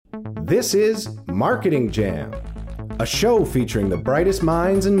This is Marketing Jam, a show featuring the brightest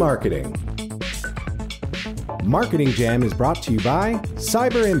minds in marketing. Marketing Jam is brought to you by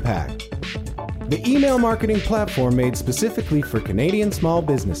Cyber Impact, the email marketing platform made specifically for Canadian small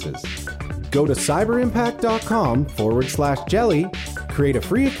businesses. Go to cyberimpact.com/jelly, create a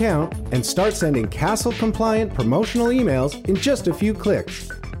free account, and start sending CASL-compliant promotional emails in just a few clicks.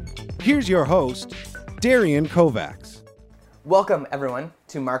 Here's your host, Darian Kovacs. Welcome, everyone,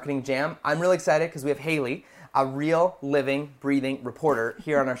 to Marketing Jam. I'm really excited because we have Haley, a real, living, breathing reporter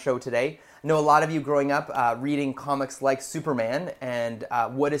here on our show today. I know a lot of you growing up reading comics like Superman, and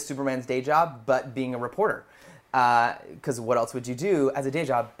what is Superman's day job but being a reporter? Because what else would you do as a day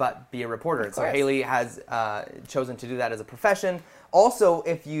job but be a reporter? So Haley has chosen to do that as a profession. Also,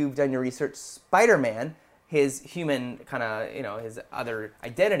 if you've done your research, Spider-Man, his human kind of, his other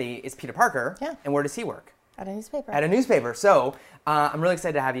identity is Peter Parker. Yeah. And where does he work? At a newspaper. At a newspaper. So I'm really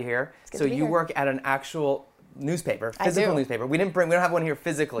excited to have you here. So you here. work at an actual newspaper, physical newspaper. We don't have one here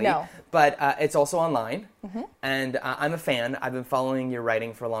physically, No. but it's also online. Mm-hmm. And I'm a fan. I've been following your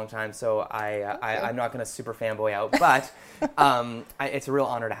writing for a long time, so I'm not going to super fanboy out, but it's a real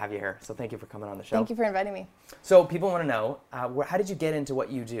honor to have you here. So thank you for coming on the show. Thank you for inviting me. So people want to know, how did you get into what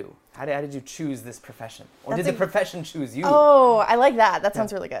you do? How did you choose this profession? Or did the profession choose you? Oh, I like that. That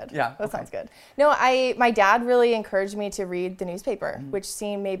sounds really good. Yeah. That sounds good. No, my dad really encouraged me to read the newspaper, which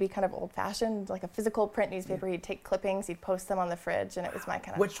seemed maybe kind of old-fashioned, like a physical print newspaper. He'd take clippings, he'd post them on the fridge, and it was my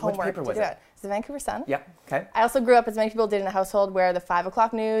kind of homework which paper was to do it? It was the Vancouver Sun. Yeah, okay. I also grew up, as many people did, in a household where the 5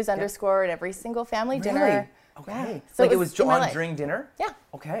 o'clock news underscored every single family dinner. Okay. Yeah. So it was on during dinner? Yeah.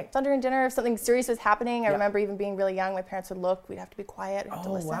 Okay. It's on during dinner. If something serious was happening, I remember even being really young, my parents would look, we'd have to be quiet, we'd have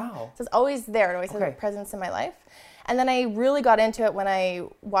to listen. Wow. So it's always there. It always has a presence in my life. And then I really got into it when I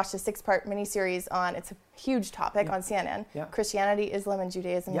watched a 6-part miniseries on, it's a huge topic on CNN, Christianity, Islam, and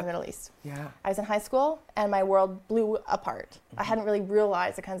Judaism in the Middle East. Yeah. I was in high school and my world blew apart. I hadn't really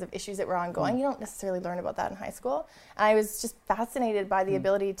realized the kinds of issues that were ongoing. You don't necessarily learn about that in high school. And I was just fascinated by the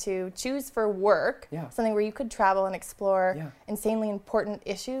ability to choose for work something where you could travel and explore insanely important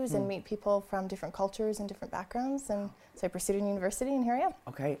issues and meet people from different cultures and different backgrounds. And so I pursued a university, and here I am.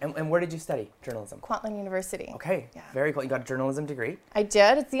 Okay, and where did you study journalism? Kwantlen University. Okay, very cool. You got a journalism degree? I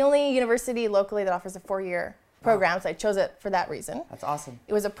did. It's the only university locally that offers a 4-year program, so I chose it for that reason. That's awesome.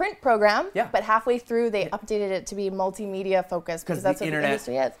 It was a print program, but halfway through they updated it to be multimedia focused because that's what the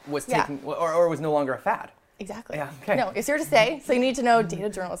industry is. Was taking, or was no longer a fad. Exactly. Yeah, okay. No, it's here to stay. So you need to know data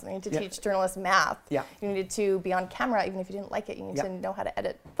journalism. You need to teach journalists math. Yeah. You needed to be on camera even if you didn't like it. You need to know how to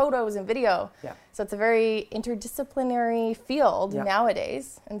edit photos and video. Yeah. So it's a very interdisciplinary field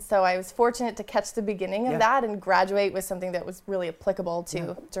nowadays. And so I was fortunate to catch the beginning of that and graduate with something that was really applicable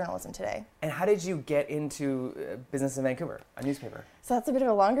to journalism today. And how did you get into business in Vancouver, a newspaper? So that's a bit of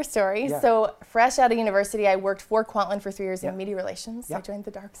a longer story. Yeah. So fresh out of university, I worked for Kwantlen for 3 years in media relations. I joined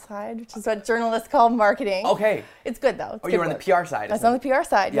the dark side, which is what journalists call marketing. Okay. It's good though. You were on the PR side. I was on the PR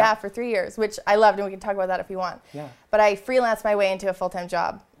side, for 3 years, which I loved, and we can talk about that if you want. Yeah. But I freelanced my way into a full-time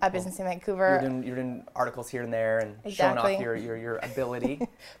job at Business in Vancouver. You're doing articles here and there and showing off your ability.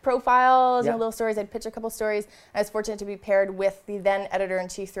 Profiles, little stories. I'd pitch a couple stories. I was fortunate to be paired with the then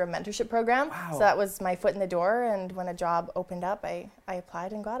editor-in-chief through a mentorship program. Wow. So that was my foot in the door, and when a job opened up, I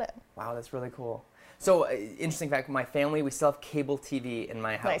applied and got it. Wow, that's really cool. So, interesting fact, my family, we still have cable TV in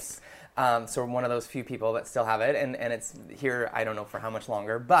my house. Nice. So we're one of those few people that still have it, and it's here, I don't know for how much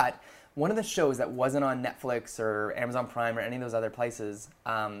longer, but one of the shows that wasn't on Netflix or Amazon Prime or any of those other places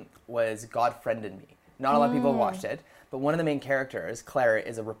was God Friended Me. Not a lot of people have watched it, but one of the main characters, Claire,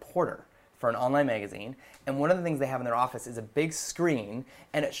 is a reporter for an online magazine, and one of the things they have in their office is a big screen,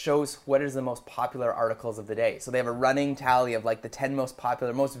 and it shows what is the most popular articles of the day. So they have a running tally of like the 10 most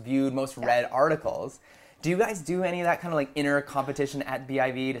popular, most viewed, most read articles. Do you guys do any of that kind of like inner competition at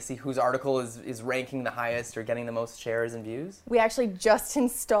BIV to see whose article is ranking the highest or getting the most shares and views? We actually just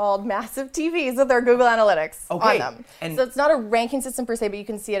installed massive TVs with our Google Analytics on them. And so it's not a ranking system per se, but you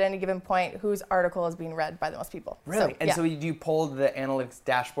can see at any given point whose article is being read by the most people. Really? So do you pull the analytics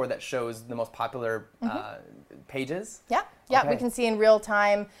dashboard that shows the most popular pages? Yeah. Yeah, we can see in real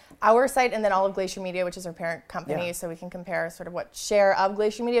time our site and then all of Glacier Media, which is our parent company. So we can compare sort of what share of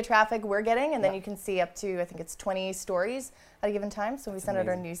Glacier Media traffic we're getting, and then you can see up to, I think it's 20 stories at a given time. So when we send out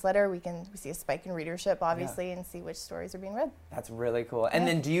our newsletter, we see a spike in readership, obviously, and see which stories are being read. That's really cool. And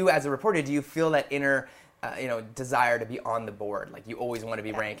then do you, as a reporter, do you feel that inner desire to be on the board? Like you always want to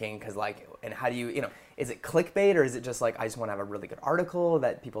be ranking because and how do you, is it clickbait, or is it just like, I just want to have a really good article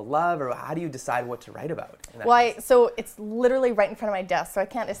that people love, or how do you decide what to write about? So it's literally right in front of my desk, so I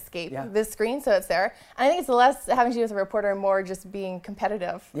can't escape this screen, so it's there. And I think it's less having to do with a reporter, more just being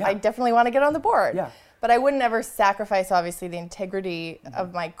competitive. I definitely want to get on the board. But I wouldn't ever sacrifice, obviously, the integrity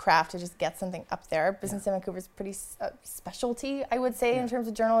of my craft to just get something up there. Business in Vancouver is pretty specialty, I would say, in terms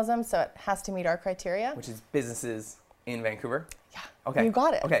of journalism, so it has to meet our criteria. Which is businesses in Vancouver? Yeah. Okay. You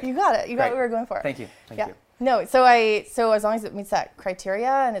got it. Okay. You got it. You got what we were going for. Thank you. Thank you. No, so as long as it meets that criteria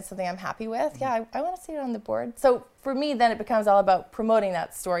and it's something I'm happy with, I want to see it on the board. So for me, then it becomes all about promoting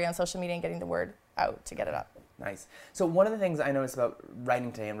that story on social media and getting the word out to get it up. Nice. So one of the things I noticed about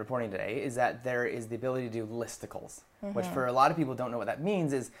writing today and reporting today is that there is the ability to do listicles, which for a lot of people don't know what that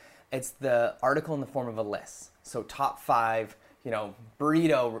means. Is it's the article in the form of a list. So top 5,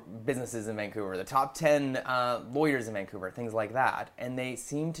 burrito businesses in Vancouver, the top 10 lawyers in Vancouver, things like that. And they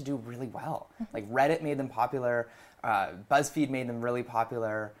seem to do really well. Like Reddit made them popular, BuzzFeed made them really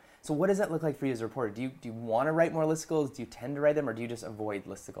popular. So what does that look like for you as a reporter? Do you want to write more listicles? Do you tend to write them, or do you just avoid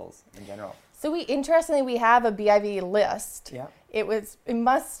listicles in general? So interestingly, we have a BIV list. Yeah. It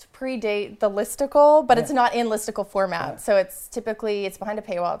must predate the listicle, but it's not in listicle format. So it's behind a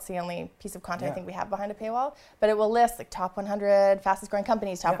paywall. It's the only piece of content I think we have behind a paywall. But it will list like top 100 fastest growing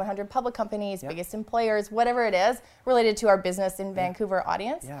companies, top 100 public companies, biggest employers, whatever it is related to our business in Vancouver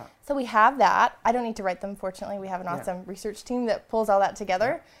audience. Yeah. So we have that. I don't need to write them, fortunately. We have an awesome research team that pulls all that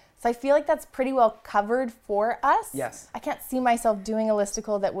together. So I feel like that's pretty well covered for us. Yes. I can't see myself doing a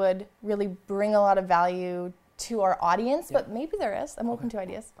listicle that would really bring a lot of value to our audience, but maybe there is. I'm open to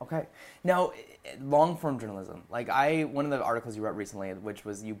ideas. Okay. Now, long-form journalism. Like one of the articles you wrote recently, which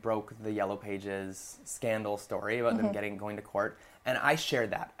was you broke the Yellow Pages scandal story about them going to court, and I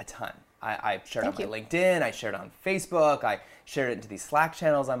shared that a ton. I shared it on my LinkedIn, I shared it on Facebook, I shared it into these Slack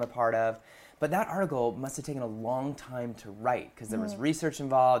channels I'm a part of. But that article must have taken a long time to write because there was research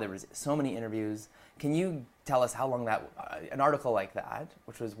involved, there was so many interviews. Can you tell us how long an article like that,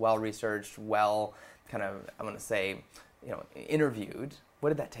 which was well-researched, interviewed, what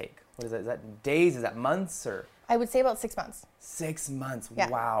did that take? What is that? Is that days? Is that months? Or I would say about 6 months. 6 months, yeah.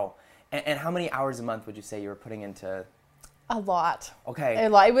 Wow. And how many hours a month would you say you were putting into? A lot. Okay. A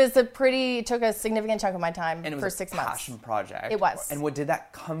lot. It took a significant chunk of my time for 6 months. And it was a passion project. It was. And did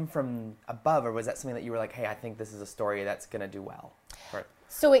that come from above, or was that something that you were like, hey, I think this is a story that's going to do well?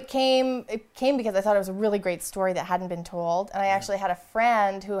 So it came because I thought it was a really great story that hadn't been told. And I actually had a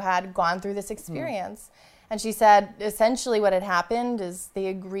friend who had gone through this experience. And she said, essentially what had happened is they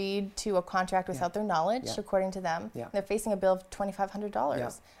agreed to a contract without their knowledge, according to them. Yeah. They're facing a bill of $2,500.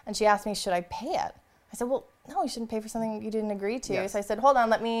 Yeah. And she asked me, should I pay it? I said, well, no, you shouldn't pay for something you didn't agree to. Yes. So I said, hold on,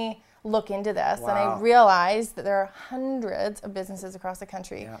 let me look into this. Wow. And I realized that there are hundreds of businesses across the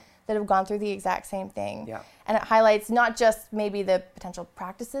country that have gone through the exact same thing. Yeah. And it highlights not just maybe the potential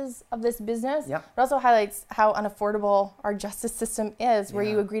practices of this business, but also highlights how unaffordable our justice system is, where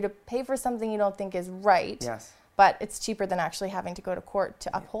you agree to pay for something you don't think is right. Yes. But it's cheaper than actually having to go to court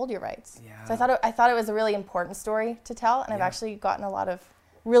to uphold your rights. Yeah. So I thought it was a really important story to tell, and I've actually gotten a lot of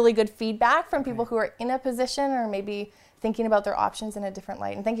really good feedback from people who are in a position or maybe thinking about their options in a different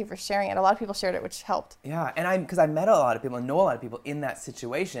light. And thank you for sharing it. A lot of people shared it, which helped. Yeah, and because I met a lot of people and know a lot of people in that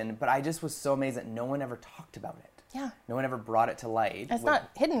situation, but I just was so amazed that no one ever talked about it. Yeah. No one ever brought it to light. And it's not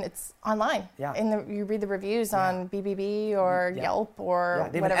hidden. It's online. Yeah. You read the reviews on BBB or Yelp or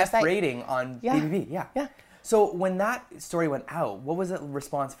whatever. They have an F rating on BBB. Yeah. Yeah. So when that story went out, what was the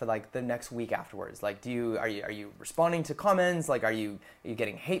response for like the next week afterwards? Like, are you responding to comments? Like, are you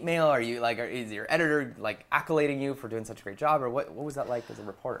getting hate mail? Are you like, is your editor like accolading you for doing such a great job, or what was that like as a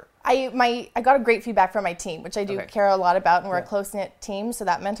reporter? I got a great feedback from my team, which I do care a lot about, and we're a close-knit team, so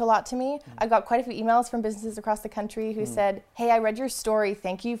that meant a lot to me. I got quite a few emails from businesses across the country who said, "Hey, I read your story.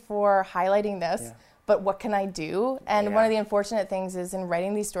 Thank you for highlighting this. But what can I do?" And one of the unfortunate things is in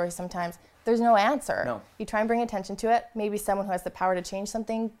writing these stories sometimes, there's no answer. No. You try and bring attention to it. Maybe someone who has the power to change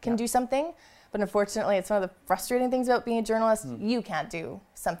something can do something. But unfortunately, it's one of the frustrating things about being a journalist. You can't do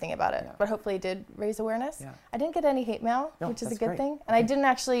something about it. Yeah. But hopefully it did raise awareness. Yeah. I didn't get any hate mail, which is a good thing. And I didn't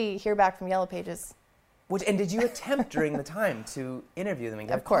actually hear back from Yellow Pages. And did you attempt during the time to interview them and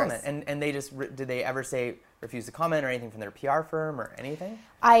get a comment? And they just, did they ever say refuse to comment or anything from their PR firm or anything?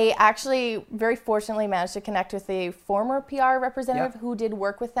 I actually very fortunately managed to connect with a former PR representative who did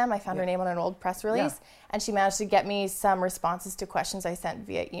work with them. I found her name on an old press release, and she managed to get me some responses to questions I sent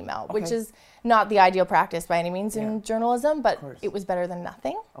via email, which is not the ideal practice by any means in journalism, but it was better than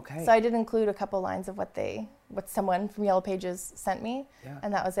nothing. Okay. So I did include a couple lines of what they what someone from Yellow Pages sent me,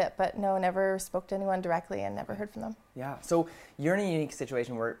 and that was it. But no, never spoke to anyone directly and never heard from them. Yeah, so you're in a unique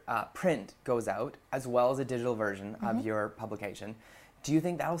situation where print goes out as well as a digital version of your publication. Do you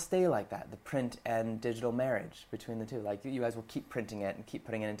think that'll stay like that, the print and digital marriage between the two? Like you guys will keep printing it and keep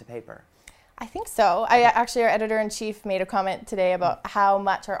putting it into paper? I think so. Our editor-in-chief made a comment today about how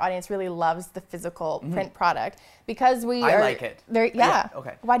much our audience really loves the physical print product because I like it.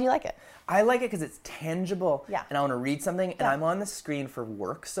 Okay. Why do you like it? I like it because it's tangible and I want to read something and I'm on the screen for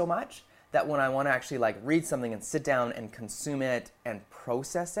work so much that when I want to actually like read something and sit down and consume it and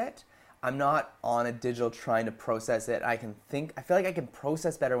process it, I'm not on a digital trying to process it. I feel like I can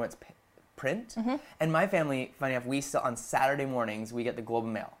process better when it's print. And my family, funny enough, on Saturday mornings, we get the Globe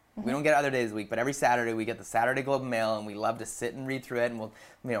and Mail. We don't get it other days of the week, but every Saturday we get the Saturday Globe and Mail, and we love to sit and read through it. And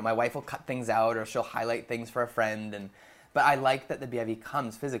my wife will cut things out, or she'll highlight things for a friend. But I like that the BIV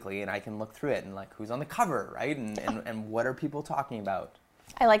comes physically, and I can look through it and like who's on the cover, right? And what are people talking about?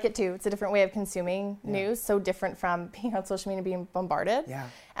 I like it too. It's a different way of consuming news, so different from being on social media and being bombarded. Yeah.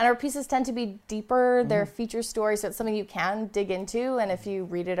 And our pieces tend to be deeper. They're feature stories, so it's something you can dig into. And if you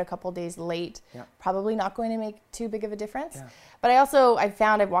read it a couple days late, probably not going to make too big of a difference. Yeah. But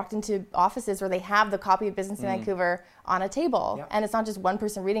I've walked into offices where they have the copy of Business in Vancouver on a table. And it's not just one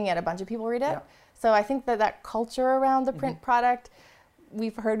person reading it, a bunch of people read it. So I think that culture around the print product,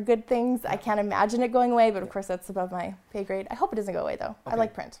 we've heard good things. I can't imagine it going away, but of course that's above my pay grade. I hope it doesn't go away though. Okay. I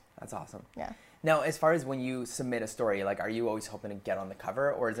like print. That's awesome. Yeah. Now, as far as when you submit a story, like, are you always hoping to get on the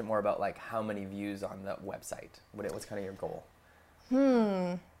cover, or is it more about like how many views on the website? What's kind of your goal?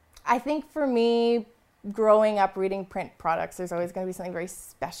 I think for me, growing up reading print products, there's always going to be something very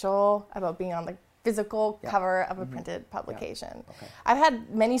special about being on the physical cover of a printed publication. Okay. I've had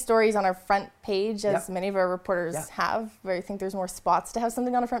many stories on our front page, as many of our reporters have, where I think there's more spots to have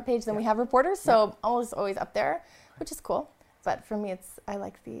something on a front page than we have reporters, so almost always up there, which is cool. But for me, I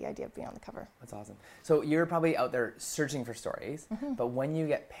like the idea of being on the cover. That's awesome. So you're probably out there searching for stories, but when you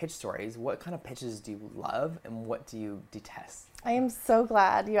get pitch stories, what kind of pitches do you love and what do you detest? I am so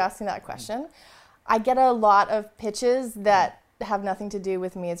glad you asked me that question. I get a lot of pitches that have nothing to do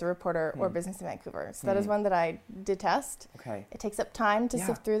with me as a reporter or Business in Vancouver. So that is one that I detest. Okay. It takes up time to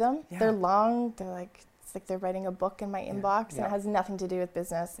sift through them. Yeah. They're long. It's like they're writing a book in my inbox and it has nothing to do with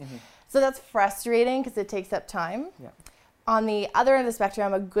business. So that's frustrating because it takes up time. Yeah. On the other end of the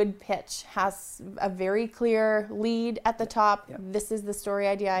spectrum, a good pitch has a very clear lead at the top. Yep. This is the story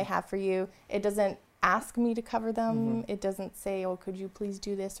idea I have for you. It doesn't ask me to cover them. It doesn't say, oh, could you please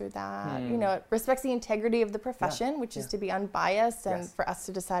do this or that? It respects the integrity of the profession, which is to be unbiased and for us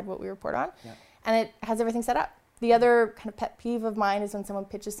to decide what we report on. Yeah. And it has everything set up. The other kind of pet peeve of mine is when someone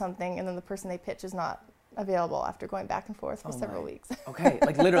pitches something and then the person they pitch is not available after going back and forth for several weeks. Okay,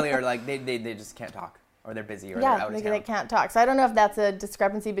 like literally, or like they just can't talk. Or they're busy, or they're out of town. They can't talk. So I don't know if that's a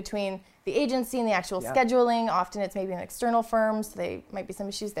discrepancy between the agency and the actual scheduling. Often it's maybe an external firm, so there might be some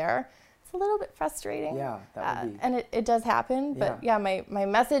issues there. It's a little bit frustrating. Yeah, that would be. And it does happen. But my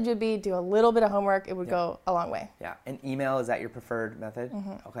message would be do a little bit of homework. It would go a long way. Yeah. And email, is that your preferred method?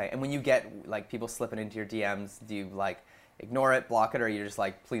 Okay. And when you get like people slipping into your DMs, do you like ignore it, block it, or you're just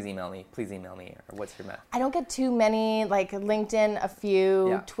like, please email me, or what's your method? I don't get too many, like LinkedIn, a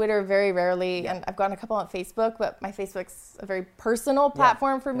few, Twitter very rarely, and I've gotten a couple on Facebook, but my Facebook's a very personal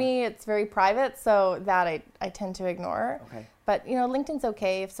platform for me. It's very private, so that I tend to ignore. Okay. But, LinkedIn's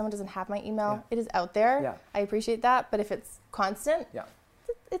okay. If someone doesn't have my email, it is out there. Yeah. I appreciate that, but if it's constant,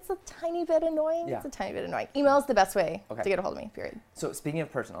 it's a tiny bit annoying. Yeah. It's a tiny bit annoying. Email is the best way to get a hold of me, period. So speaking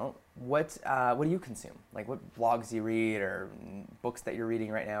of personal, what do you consume? Like what blogs do you read, or books that you're reading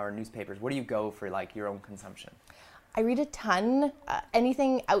right now, or newspapers? Where do you go for like your own consumption? I read a ton.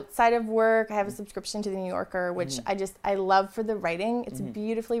 Anything outside of work. I have a subscription to The New Yorker, which I love for the writing. It's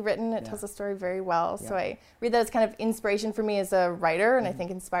beautifully written. It tells the story very well. So I read that as kind of inspiration for me as a writer, and I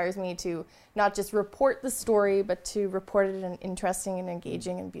think inspires me to not just report the story, but to report it in an interesting and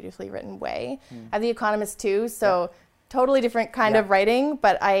engaging and beautifully written way. I have The Economist too, so totally different kind of writing,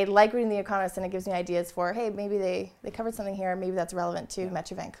 but I like reading The Economist, and it gives me ideas for, hey, maybe they covered something here, maybe that's relevant to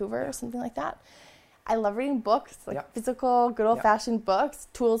Metro Vancouver or something like that. I love reading books, like physical, good old-fashioned books.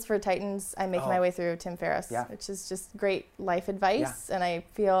 Tools for Titans, I'm making my way through Tim Ferriss, which is just great life advice, and I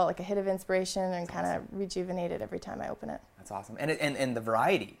feel like a hit of inspiration and kind of rejuvenated every time I open it. That's awesome. And the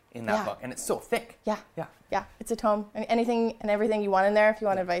variety in that book, and it's so thick. Yeah, it's a tome. I mean, anything and everything you want in there. If you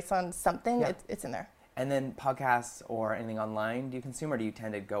want advice on something, it's in there. And then podcasts or anything online do you consume, or do you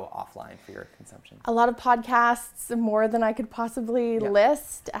tend to go offline for your consumption? A lot of podcasts, more than I could possibly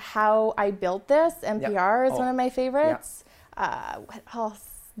list. How I Built This, NPR is one of my favorites. What else?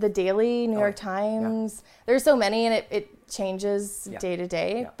 The Daily, New York Times. There's so many, and it changes day to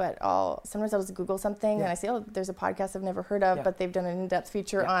day. But sometimes I'll just Google something and I say, oh, there's a podcast I've never heard of, but they've done an in-depth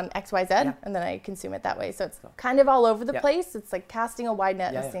feature on XYZ, and then I consume it that way. So it's kind of all over the place. It's like casting a wide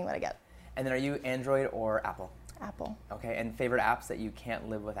net and seeing what I get. And then are you Android or Apple? Apple. Okay, and favorite apps that you can't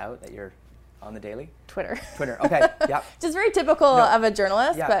live without that you're on the daily? Twitter. Okay, Just very typical of a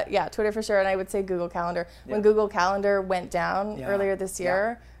journalist, but Twitter for sure. And I would say Google Calendar. When Google Calendar went down earlier this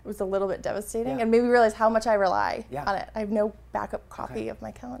year, it was a little bit devastating and made me realize how much I rely on it. I have no backup copy of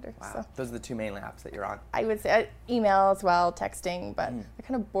my calendar. Wow. So. Those are the two main apps that you're on. I would say email as well, texting, but they're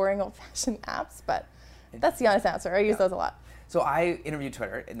kind of boring old-fashioned apps, but that's the honest answer. I use those a lot. So I interviewed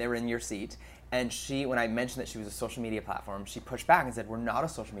Twitter, and they were in your seat. And when I mentioned that she was a social media platform, she pushed back and said, we're not a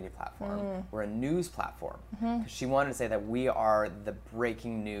social media platform, we're a news platform. She wanted to say that we are the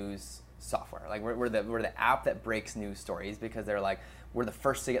breaking news software. Like we're the app that breaks news stories, because they're like, we're the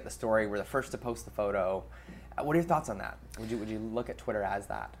first to get the story, we're the first to post the photo. What are your thoughts on that? Would you look at Twitter as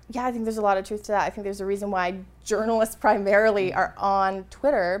that? Yeah, I think there's a lot of truth to that. I think there's a reason why journalists primarily are on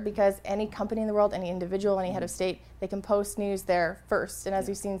Twitter, because any company in the world, any individual, any head of state, they can post news there first. And as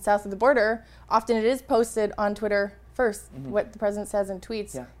we've seen south of the border, often it is posted on Twitter first. What the president says in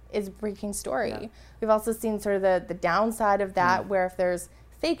tweets is breaking story. We've also seen sort of the downside of that, where if there's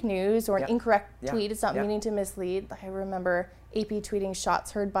fake news or an incorrect tweet, it's not meaning to mislead. Like I remember AP tweeting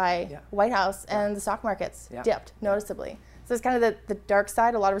shots heard by White House, and the stock markets dipped noticeably. So it's kind of the dark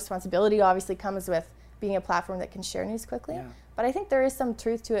side. A lot of responsibility obviously comes with being a platform that can share news quickly. But I think there is some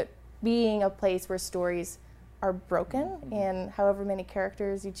truth to it being a place where stories are broken in however many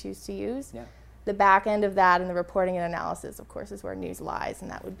characters you choose to use. The back end of that and the reporting and analysis, of course, is where news lies,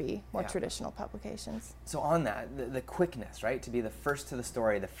 and that would be more traditional publications. So on that, the quickness, right, to be the first to the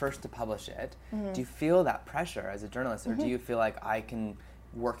story, the first to publish it, do you feel that pressure as a journalist, or do you feel like I can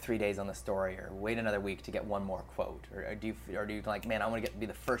work 3 days on the story, or wait another week to get one more quote, or do you like, man, I want to be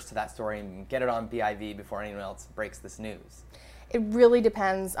the first to that story and get it on BIV before anyone else breaks this news? It really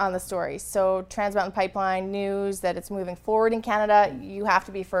depends on the story. So Trans Mountain Pipeline news that it's moving forward in Canada, you have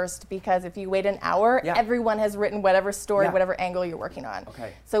to be first, because if you wait an hour, everyone has written whatever story, whatever angle you're working on.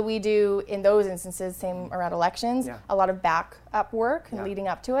 So we do, in those instances, same around elections, a lot of backup work and leading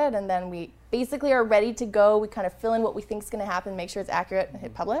up to it, and then we basically are ready to go. We kind of fill in what we think is going to happen, make sure it's accurate, and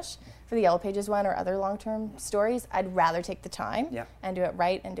hit publish. For the Yellow Pages one or other long-term stories, I'd rather take the time and do it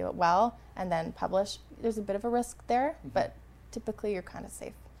right and do it well, and then publish. There's a bit of a risk there, but typically you're kind of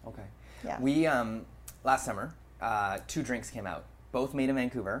safe. Okay. Yeah. We, last summer, 2 drinks came out, both made in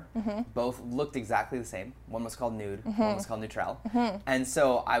Vancouver, both looked exactly the same. One was called Nude, one was called Neutrel. And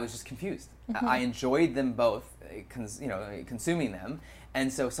so I was just confused. I enjoyed them both, consuming them.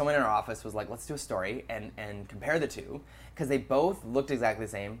 And so someone in our office was like, let's do a story and compare the two, because they both looked exactly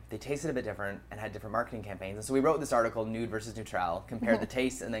the same, they tasted a bit different, and had different marketing campaigns. And so we wrote this article, Nude versus Neutrel, compared the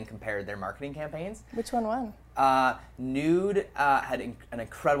tastes and then compared their marketing campaigns. Which one won? Nude had an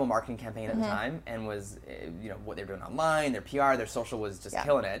incredible marketing campaign at the time, and was, what they were doing online, their PR, their social was just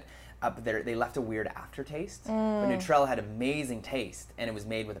killing it. But they left a weird aftertaste. But Neutrel had amazing taste, and it was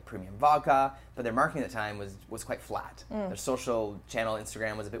made with a premium vodka, but their marketing at the time was quite flat. Their social channel,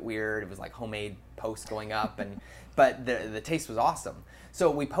 Instagram, was a bit weird. It was like homemade posts going up, but the taste was awesome.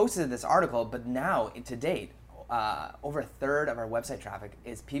 So we posted this article, but now, to date, over a third of our website traffic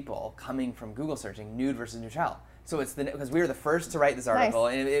is people coming from Google searching Nude versus Neutrel. So it's because we were the first to write this article,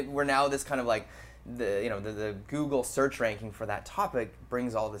 and we're now this kind of like, the Google search ranking for that topic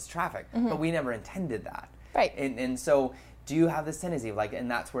brings all this traffic, but we never intended that. Right. And so do you have this tendency of like, and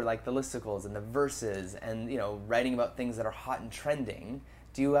that's where like the listicles and the verses and, writing about things that are hot and trending,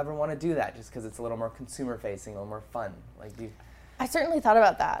 do you ever want to do that just because it's a little more consumer facing, a little more fun? Like, I certainly thought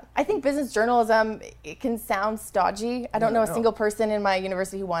about that. I think business journalism, it can sound stodgy. I don't know a single person in my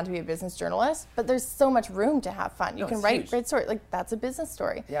university who wanted to be a business journalist, but there's so much room to have fun. You can write great stories. Like, that's a business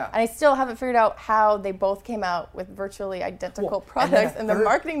story. Yeah. And I still haven't figured out how they both came out with virtually identical products and they're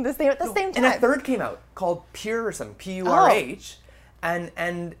marketing the same at the same time. And a third came out called Pure or something, P-U-R-H.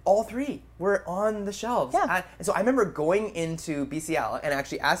 And all 3 were on the shelves. Yeah. And so I remember going into BCL and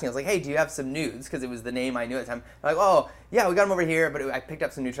actually asking, I was like, hey, do you have some nudes? Because it was the name I knew at the time. They're like, oh, yeah, we got them over here. But I picked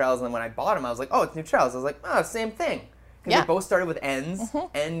up some Neutrels, and then when I bought them, I was like, oh, it's Neutrels. I was like, oh, same thing. Because they both started with N's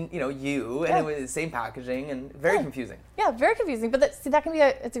and, U, and it was the same packaging, and very confusing. Yeah, very confusing. But that can be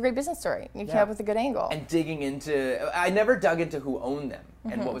it's a great business story. You came up with a good angle. And digging into, I never dug into who owned them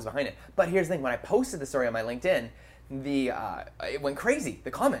and what was behind it. But here's the thing, when I posted the story on my LinkedIn, it went crazy,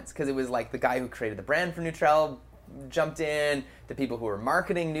 the comments, because it was like the guy who created the brand for Neutrel jumped in, the people who were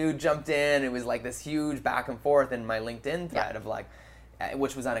marketing Nude jumped in. It was like this huge back and forth in my LinkedIn thread of like,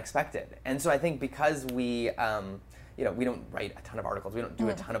 which was unexpected. And so I think because we we don't write a ton of articles, we don't do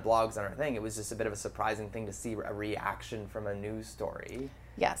a ton of blogs on our thing, it was just a bit of a surprising thing to see a reaction from a news story.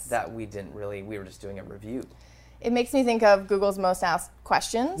 Yes. That we were just doing a review. It makes me think of Google's most asked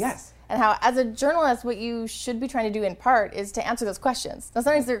questions. Yes. And how, as a journalist, what you should be trying to do in part is to answer those questions. Now,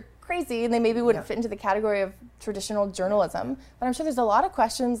 sometimes they're crazy and they maybe wouldn't fit into the category of traditional journalism, but I'm sure there's a lot of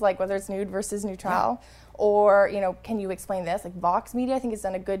questions like whether it's nude versus neutral, or, can you explain this? Like Vox Media, I think, has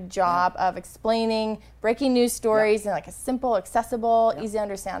done a good job of explaining breaking news stories in like a simple, accessible, easy to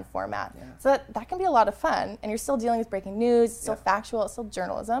understand format. So that can be a lot of fun, and you're still dealing with breaking news, it's still factual, it's still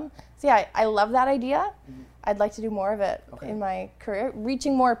journalism. So I love that idea. I'd like to do more of it in my career.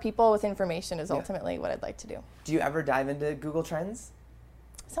 Reaching more people with information is ultimately what I'd like to do. Do you ever dive into Google Trends?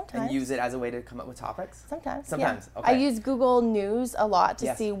 Sometimes. And use it as a way to come up with topics? Sometimes. Sometimes. Yeah. Okay. I use Google News a lot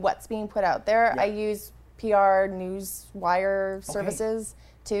to see what's being put out there. I use PR news wire services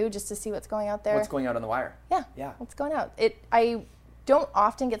too, just to see what's going out there. What's going out on the wire? Yeah. What's going out? I don't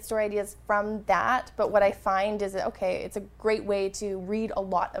often get story ideas from that, but what I find is that, it's a great way to read a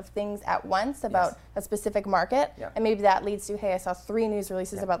lot of things at once about a specific market, and maybe that leads to, hey, I saw 3 news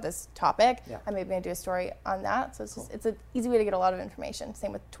releases about this topic, I'm maybe going to do a story on that. So it's an easy way to get a lot of information.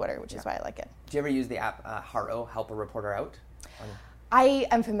 Same with Twitter, which is why I like it. Do you ever use the app Haro, Help a Reporter Out? I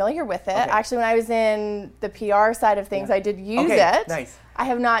am familiar with it. Actually, when I was in the PR side of things, I did use it. Nice. I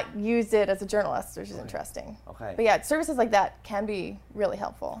have not used it as a journalist, which is interesting. Okay. But yeah, services like that can be really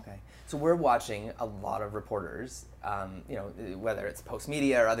helpful. Okay. So we're watching a lot of reporters, whether it's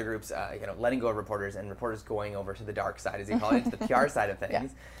Postmedia or other groups, letting go of reporters and reporters going over to the dark side, as you call it, to the PR side of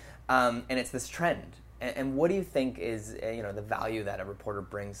things. And it's this trend. And what do you think is, the value that a reporter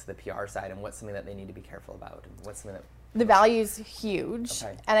brings to the PR side, and what's something that they need to be careful about? And what's something that the value is huge,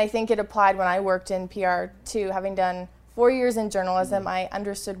 and I think it applied when I worked in PR too. Having done 4 years in journalism, I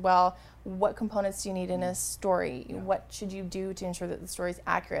understood well what components do you need in a story, what should you do to ensure that the story is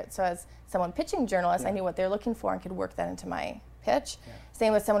accurate. So as someone pitching journalists, I knew what they're looking for and could work that into my pitch.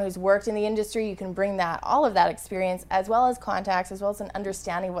 Same with someone who's worked in the industry, you can bring all of that experience as well as contacts, as well as an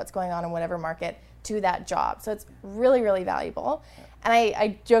understanding of what's going on in whatever market to that job. So it's really, really valuable. And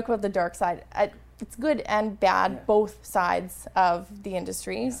I joke about the dark side. It's good and bad, both sides of the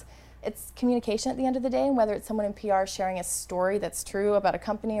industries. It's communication at the end of the day, and whether it's someone in PR sharing a story that's true about a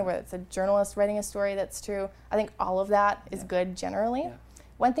company, or whether it's a journalist writing a story that's true, I think all of that is good generally.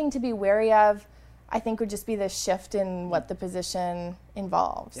 One thing to be wary of, I think, would just be the shift in what the position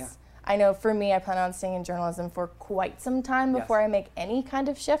involves. I know for me, I plan on staying in journalism for quite some time before I make any kind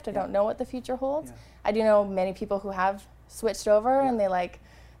of shift. I don't know what the future holds. I do know many people who have switched over and they like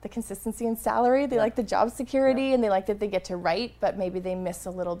the consistency in salary, they like the job security, and they like that they get to write, but maybe they miss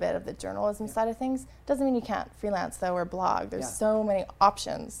a little bit of the journalism side of things. Doesn't mean you can't freelance though or blog. There's so many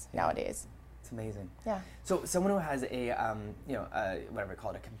options nowadays. It's amazing. Yeah. So someone who has a whatever we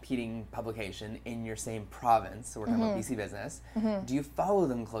call it, a competing publication in your same province, so we're talking about BC Business, do you follow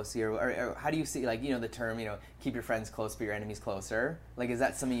them closely, or how do you see, the term, keep your friends close but your enemies closer? Like, is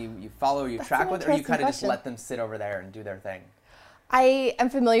that something you follow or you track with, or you kind of just let them sit over there and do their thing? I am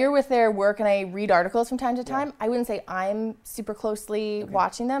familiar with their work and I read articles from time to time. I wouldn't say I'm super closely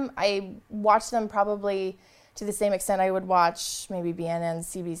watching them. I watch them probably to the same extent I would watch maybe BNN,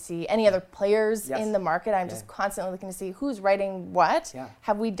 CBC, any other players in the market. I'm just constantly looking to see who's writing what.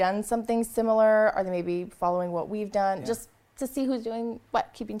 Have we done something similar? Are they maybe following what we've done? Just to see who's doing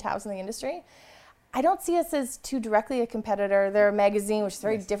what, keeping tabs in the industry. I don't see us as too directly a competitor. They're a magazine, which is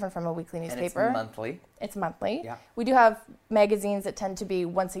very different from a weekly newspaper. And it's monthly. It's monthly. We do have magazines that tend to be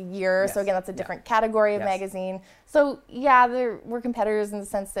once a year. So again, that's a different category of magazine. So we're competitors in the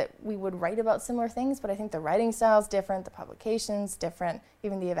sense that we would write about similar things, but I think the writing style is different, the publication's different,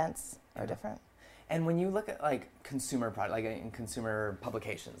 even the events are different. And when you look at consumer product, in consumer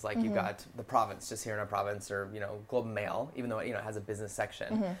publications, you've got The Province just here in our province, or Globe and Mail, even though it has a business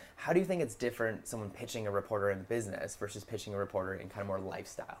section. How do you think it's different, someone pitching a reporter in business versus pitching a reporter in kind of more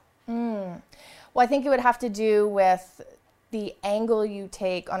lifestyle? Well, I think it would have to do with the angle you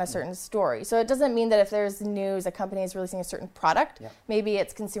take on a certain story. So it doesn't mean that if there's news, a company is releasing a certain product, maybe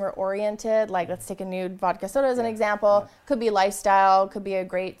it's consumer oriented, like let's take a nude vodka soda as an example, could be lifestyle, could be a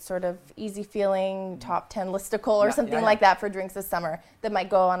great sort of easy feeling top 10 listicle or something like that for drinks this summer that might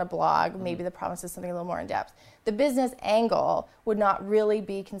go on a blog, maybe the province is something a little more in depth. The business angle would not really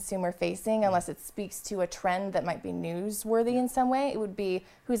be consumer facing unless it speaks to a trend that might be newsworthy in some way. It would be,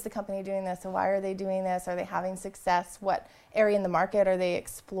 who's the company doing this, and why are they doing this? Are they having success? What area in the market are they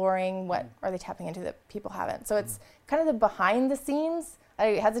exploring? What are they tapping into that people haven't? So it's kind of the behind the scenes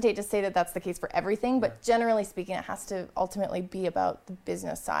I hesitate to say that that's the case for everything, but generally speaking, it has to ultimately be about the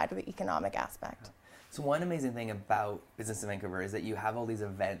business side or the economic aspect. So one amazing thing about Business in Vancouver is that you have all these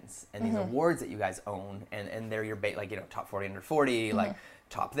events and these awards that you guys own, and they're your top 40 under 40, like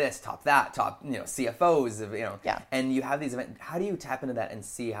top this, top that, top CFOs, and you have these events. How do you tap into that and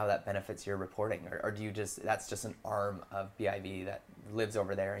see how that benefits your reporting, or do you that's just an arm of BIV that lives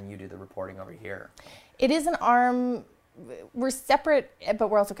over there and you do the reporting over here? It is an arm. We're separate, but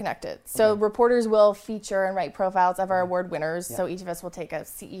we're also connected. So reporters will feature and write profiles of our award winners. So each of us will take a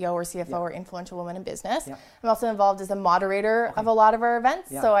CEO or CFO or influential woman in business. I'm also involved as a moderator of a lot of our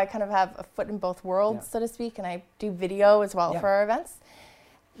events. So I kind of have a foot in both worlds, so to speak, and I do video as well for our events.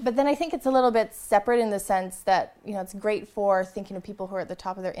 But then I think it's a little bit separate in the sense that, it's great for thinking of people who are at the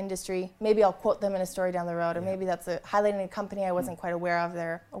top of their industry. Maybe I'll quote them in a story down the road, or maybe that's highlighting a company I wasn't quite aware of.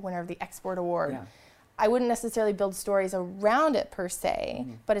 They're a winner of the Export Award. I wouldn't necessarily build stories around it per se,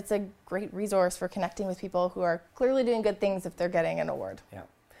 but it's a great resource for connecting with people who are clearly doing good things if they're getting an award. Yeah.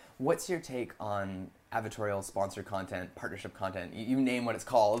 What's your take on advertorial sponsored content, partnership content? You name what it's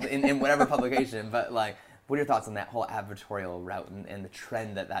called in whatever publication, but what are your thoughts on that whole advertorial route and the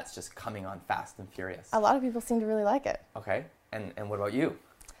trend that's just coming on fast and furious? A lot of people seem to really like it. Okay. And what about you?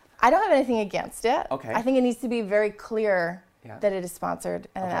 I don't have anything against it. Okay. I think it needs to be very clear that it is sponsored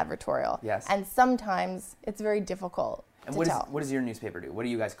and an advertorial. Yes. And sometimes it's very difficult to tell. What does your newspaper do? What do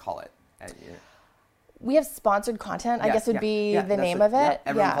you guys call it? We have sponsored content, I guess would be the name of it. Yeah.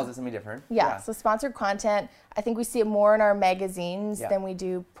 Everyone calls it something different. Yeah, so sponsored content, I think we see it more in our magazines than we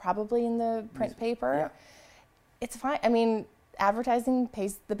do probably in the print paper. Yeah. It's fine. I mean, advertising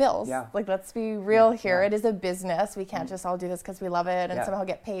pays the bills. Yeah. Let's be real here. It is a business. We can't just all do this because we love it and somehow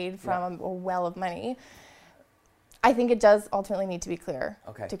get paid from a well of money. I think it does ultimately need to be clear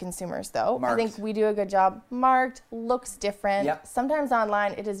to consumers, though. Marked. I think we do a good job. Marked, looks different. Yep. Sometimes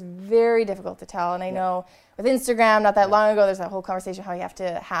online, it is very difficult to tell. And I know with Instagram, not that long ago, there's that whole conversation how you have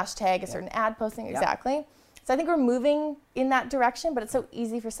to hashtag a certain ad posting. Exactly. So I think we're moving in that direction, but it's so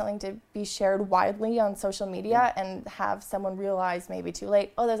easy for something to be shared widely on social media and have someone realize maybe too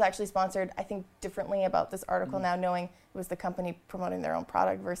late, oh, that's actually sponsored. I think differently about this article now, knowing it was the company promoting their own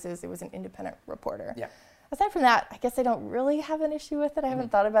product versus it was an independent reporter. Yeah. Aside from that, I guess I don't really have an issue with it. I haven't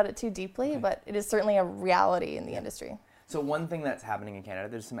thought about it too deeply, but it is certainly a reality in the industry. So one thing that's happening in Canada,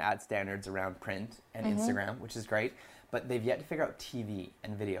 there's some ad standards around print and Instagram, which is great, but they've yet to figure out TV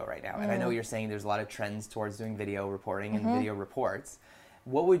and video right now. And I know you're saying there's a lot of trends towards doing video reporting and video reports.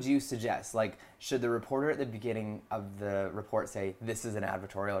 What would you suggest? Should the reporter at the beginning of the report say, this is an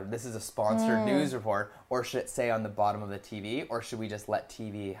advertorial, or this is a sponsored news report, or should it say on the bottom of the TV, or should we just let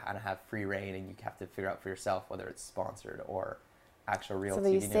TV kind of have free reign and you have to figure out for yourself whether it's sponsored or actual real TV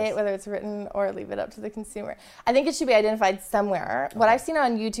news? So you say it whether it's written or leave it up to the consumer. I think it should be identified somewhere. What I've seen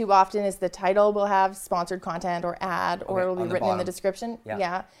on YouTube often is the title will have sponsored content or ad, or it'll be written in the description.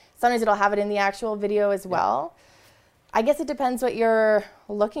 Yeah. Sometimes it'll have it in the actual video as well. I guess it depends what you're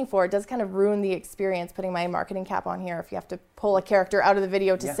looking for. It does kind of ruin the experience putting my marketing cap on here if you have to pull a character out of the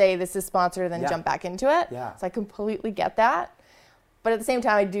video to say this is sponsored and then jump back into it. Yeah. So I completely get that. But at the same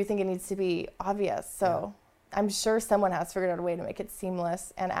time, I do think it needs to be obvious. So I'm sure someone has figured out a way to make it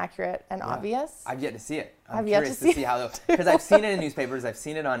seamless and accurate and obvious. I've yet to see it. I'm curious to see how, because I've seen it in newspapers, I've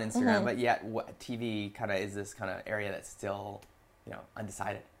seen it on Instagram, but yet TV kind of is this kind of area that's still,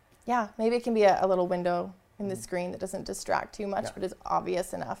 undecided. Yeah, maybe it can be a little window in the screen that doesn't distract too much, but is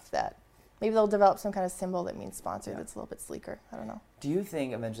obvious enough that maybe they'll develop some kind of symbol that means sponsored that's a little bit sleeker. I don't know. Do you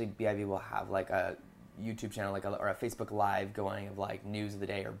think eventually BIV will have a YouTube channel or a Facebook Live going of news of the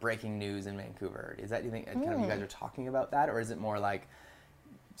day or breaking news in Vancouver? Is that, do you think kind of you guys are talking about that, or is it more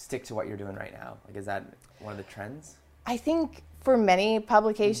stick to what you're doing right now? Is that one of the trends? I think for many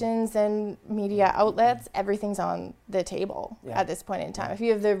publications and media outlets, everything's on the table at this point in time. If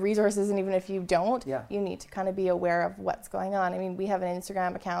you have the resources, and even if you don't, you need to kind of be aware of what's going on. I mean, we have an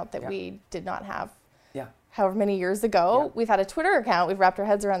Instagram account that we did not have however many years ago. We've had a Twitter account. We've wrapped our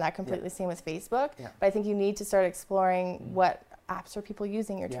heads around that completely. Same with Facebook. But I think you need to start exploring what apps are people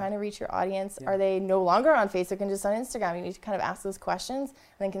using. You're trying to reach your audience. Are they no longer on Facebook and just on Instagram? You need to kind of ask those questions and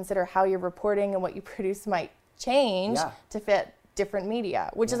then consider how your reporting and what you produce might change to fit different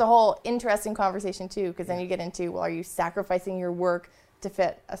media, which is a whole interesting conversation too, because then you get into, well, are you sacrificing your work to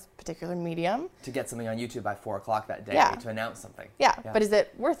fit a particular medium? To get something on YouTube by 4 o'clock that day to announce something. But is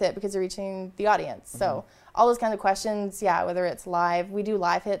it worth it because you're reaching the audience? So all those kinds of questions, whether it's live. We do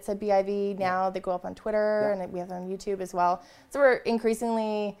live hits at BIV now. They go up on Twitter and we have them on YouTube as well. So we're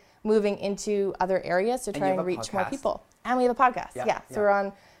increasingly moving into other areas to try and reach more people. And we have a podcast. So we're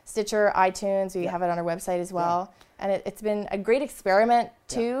on Stitcher, iTunes. We have it on our website as well. And it's been a great experiment,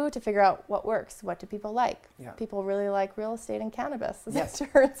 too, to figure out what works. What do people like? Yeah. People really like real estate and cannabis, as it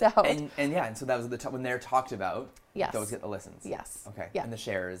turns out. And so that was when they're talked about, those get the listens. Yes. Okay. Yeah. And the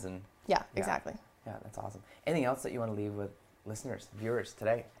shares. And yeah, exactly. Yeah, that's awesome. Anything else that you want to leave with listeners, viewers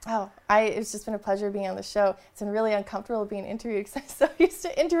today? It's just been a pleasure being on the show. It's been really uncomfortable being interviewed because I'm so used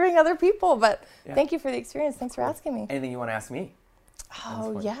to interviewing other people, but thank you for the experience. Thanks for asking me. Anything you want to ask me?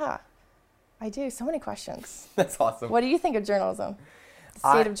 Oh, yeah. I do. So many questions. That's awesome. What do you think of journalism? The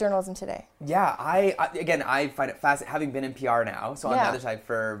state of journalism today? Yeah, I find it fascinating. Having been in PR now, so on the other side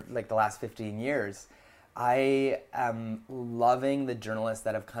for like the last 15 years, I am loving the journalists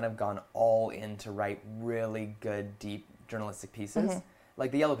that have kind of gone all in to write really good, deep journalistic pieces.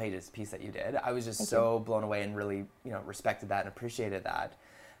 Like the Yellow Pages piece that you did. I was just blown away and really, respected that and appreciated that.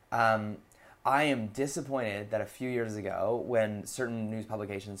 I am disappointed that a few years ago, when certain news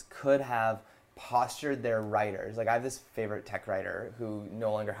publications could have postured their writers, like I have this favorite tech writer who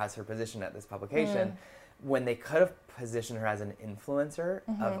no longer has her position at this publication, when they could have positioned her as an influencer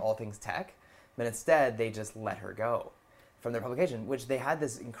of all things tech, but instead they just let her go from their publication, which they had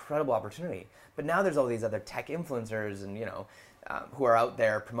this incredible opportunity. But now there's all these other tech influencers and, who are out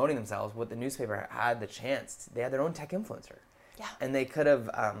there promoting themselves. What the newspaper had the chance, they had their own tech influencer. Yeah. And they could have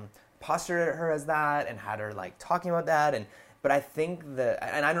postured her as that and had her like talking about that. But I think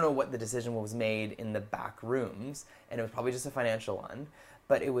and I don't know what the decision was made in the back rooms, and it was probably just a financial one,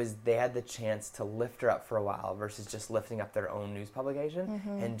 but they had the chance to lift her up for a while versus just lifting up their own news publication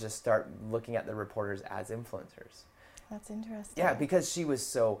and just start looking at the reporters as influencers. That's interesting. Yeah, because she was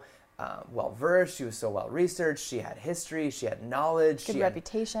so well-versed, she was so well-researched, she had history, she had knowledge. Good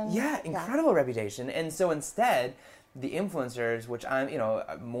reputation. Yeah, incredible reputation. And so instead, the influencers, which I'm,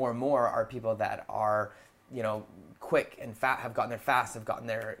 more and more are people that are, quick and have gotten there fast, have gotten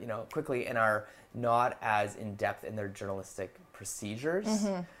there, quickly, and are not as in-depth in their journalistic procedures.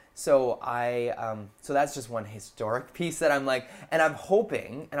 So so that's just one historic piece that I'm like, and I'm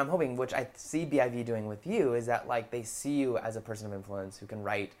hoping, which I see BIV doing with you, is that like they see you as a person of influence who can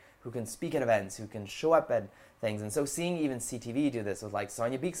write, who can speak at events, who can show up at things. And so seeing even CTV do this with like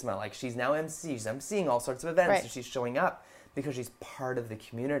Sonia Bieksma, like she's now MC, she's emceeing all sorts of events, right. So she's showing up because she's part of the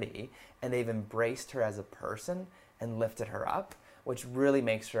community and they've embraced her as a person and lifted her up, which really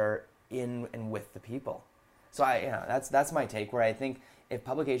makes her in and with the people. So that's my take, where I think if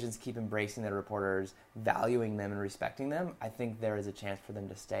publications keep embracing their reporters, valuing them and respecting them, I think there is a chance for them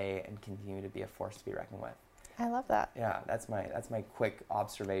to stay and continue to be a force to be reckoned with. I love that. Yeah, that's my quick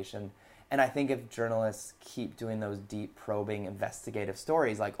observation. And I think if journalists keep doing those deep, probing, investigative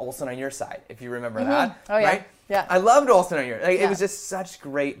stories, like Olsen on Your Side, if you remember that, oh, yeah. right? Yeah. I loved Olsen on Your Side. It was just such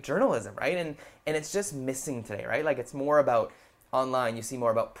great journalism, right? And it's just missing today, right? Like it's more about online. You see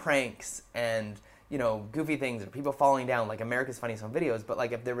more about pranks and goofy things or people falling down, like America's Funniest Home Videos. But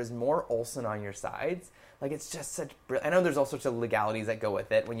like if there was more Olsen on Your Sides, like it's just such I know there's all sorts of legalities that go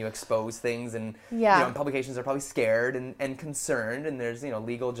with it when you expose things, and and publications are probably scared and concerned, and there's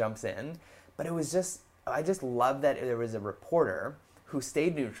legal jumps in. But it was just, I just love that there was a reporter who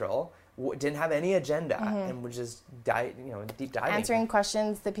stayed neutral, didn't have any agenda, and would just deep diving, answering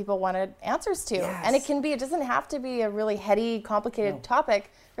questions that people wanted answers to. Yes. And it doesn't have to be a really heady, complicated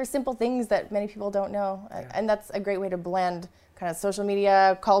topic. There's simple things that many people don't know, and that's a great way to blend kind of social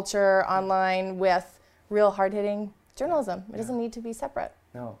media culture online with real hard-hitting journalism. It doesn't need to be separate.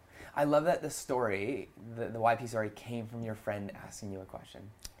 No. I love that the story, the YP story, came from your friend asking you a question.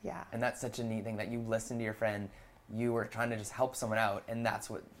 Yeah. And that's such a neat thing, that you listened to your friend, you were trying to just help someone out, and that's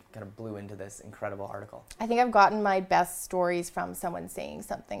what kind of blew into this incredible article. I think I've gotten my best stories from someone saying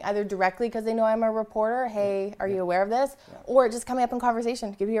something, either directly because they know I'm a reporter, hey, are you aware of this? Yeah. Or just coming up in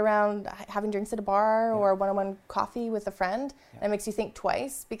conversation, could be around having drinks at a bar or one-on-one coffee with a friend. That makes you think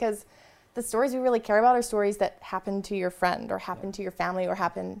twice, because the stories we really care about are stories that happen to your friend or happen to your family or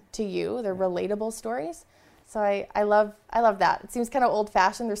happen to you. They're relatable stories. So I love that. It seems kind of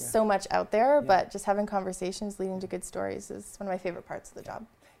old-fashioned. There's so much out there, but just having conversations leading to good stories is one of my favorite parts of the job.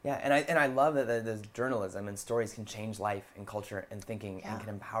 Yeah, and I love that the journalism and stories can change life and culture and thinking and can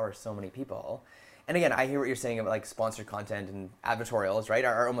empower so many people. And again, I hear what you're saying about like sponsored content and advertorials, right,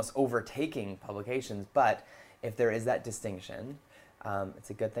 are almost overtaking publications. But if there is that distinction,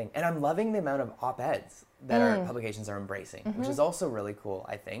 it's a good thing. And I'm loving the amount of op-eds that our publications are embracing, which is also really cool,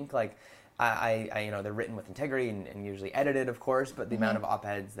 I think. Like, I they're written with integrity and usually edited, of course, but the amount of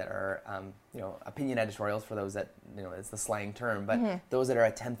op-eds that are, opinion editorials, for those that, it's the slang term, but those that are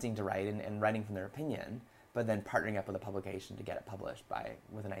attempting to write and writing from their opinion, but then partnering up with a publication to get it published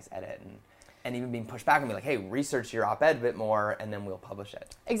with a nice edit. And and even being pushed back and be like, hey, research your op-ed a bit more, and then we'll publish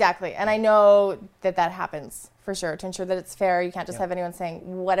it. Exactly. And I know that happens for sure, to ensure that it's fair. You can't just have anyone saying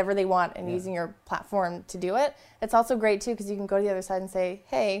whatever they want and using your platform to do it. It's also great too, because you can go to the other side and say,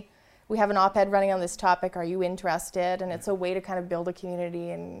 hey, we have an op-ed running on this topic. Are you interested? And it's a way to kind of build a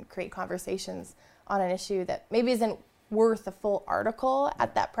community and create conversations on an issue that maybe isn't worth a full article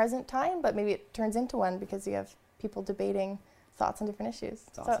at that present time, but maybe it turns into one because you have people debating thoughts on different issues.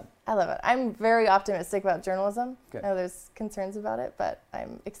 That's awesome. So I love it. I'm very optimistic about journalism. Good. I know there's concerns about it, but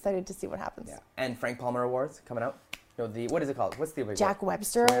I'm excited to see what happens. Yeah. And Frank Palmer Awards coming up. No, what is it called? What's the award? Jack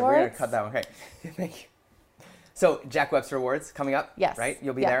Webster Awards. Awards. We're gonna cut that one. Okay. Thank you. So Jack Webster Awards coming up. Yes. Right.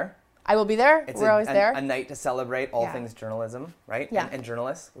 You'll be there. I will be there. We're always there. A night to celebrate all things journalism, right? Yeah. And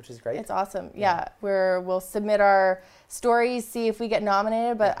journalists, which is great. It's awesome. Yeah. We'll submit our stories, see if we get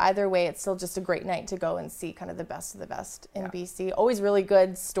nominated, but either way, it's still just a great night to go and see kind of the best of the best in BC. Always really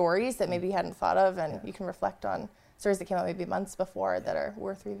good stories that maybe you hadn't thought of, and you can reflect on stories that came out maybe months before that are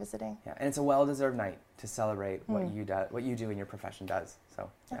worth revisiting. Yeah, and it's a well-deserved night to celebrate what you do and your profession does. So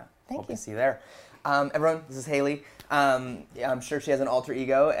Thank hope you. to see you there. Everyone, this is Haley. I'm sure she has an alter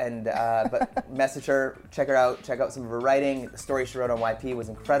ego, and but message her, check her out, check out some of her writing. The story she wrote on YP was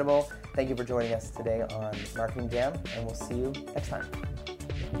incredible. Thank you for joining us today on Marketing Jam, and we'll see you next time.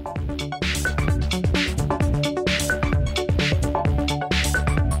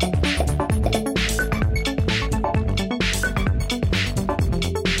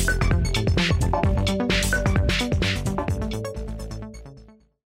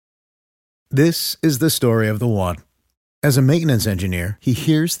 This is the story of the one. As a maintenance engineer, he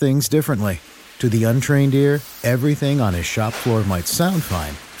hears things differently. To the untrained ear, everything on his shop floor might sound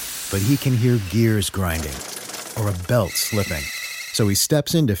fine, but he can hear gears grinding or a belt slipping. So he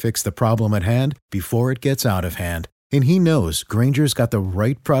steps in to fix the problem at hand before it gets out of hand. And he knows Grainger's got the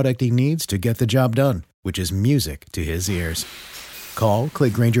right product he needs to get the job done, which is music to his ears. Call,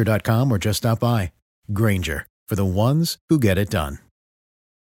 click Grainger.com, or just stop by. Grainger, for the ones who get it done.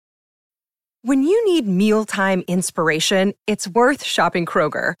 When you need mealtime inspiration, it's worth shopping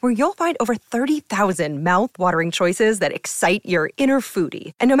Kroger, where you'll find over 30,000 mouth-watering choices that excite your inner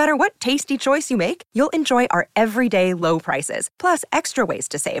foodie. And no matter what tasty choice you make, you'll enjoy our everyday low prices, plus extra ways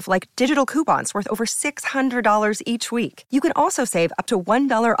to save, like digital coupons worth over $600 each week. You can also save up to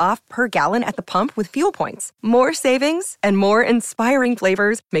 $1 off per gallon at the pump with fuel points. More savings and more inspiring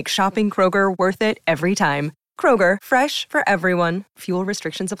flavors make shopping Kroger worth it every time. Kroger, fresh for everyone. Fuel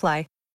restrictions apply.